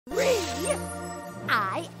Three.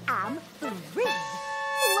 I am 3.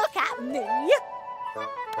 Look at me.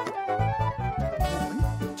 1,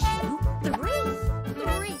 2, 3.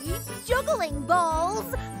 3 juggling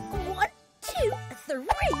balls. 1, 2, 3.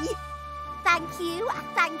 Thank you,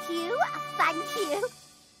 thank you, thank you.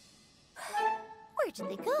 Where did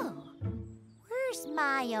they go? Where's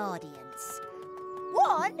my audience?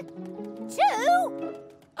 1, 2,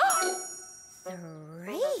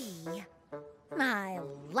 3. I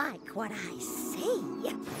like what I see.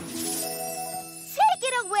 Take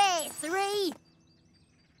it away, 3.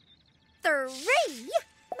 3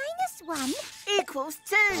 minus 1 equals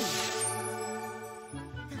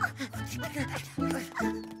 2.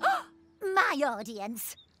 My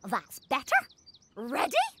audience. That's better.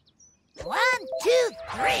 Ready? 1, 2,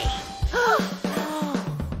 3.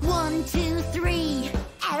 1, 2, 3.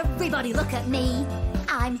 Everybody look at me.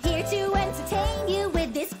 I'm here to entertain you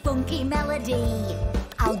with this funky melody.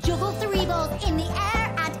 I'll juggle 3 balls in the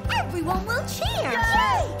air and everyone will cheer.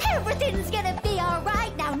 Yay! Everything's gonna be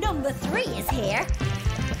alright now. Number 3 is here.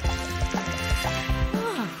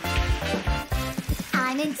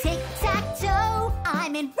 I'm in tic-tac-toe.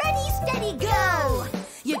 I'm in ready, steady, go.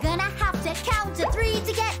 You're gonna have to count to 3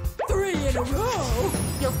 to get 3 in a row.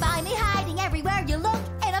 You'll find me hiding everywhere you look,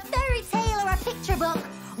 in a fairy tale or a picture book.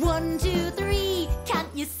 1, 2, 3, can't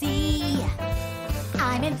you see?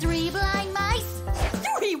 I'm in 3 blind mice.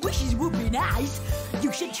 3 wishes would be nice.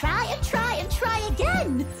 You should try and try and try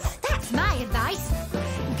again. That's my advice.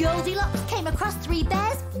 Goldilocks came across 3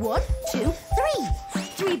 bears. 1, 2, 3.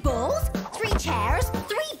 3 balls, 3 chairs,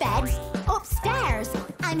 3 beds, upstairs.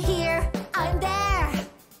 I'm here, I'm there.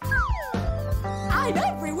 I'm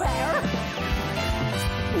everywhere.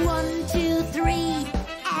 1, 2, 3.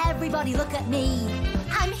 Everybody look at me.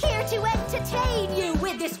 I'm here to entertain you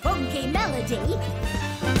with this funky melody.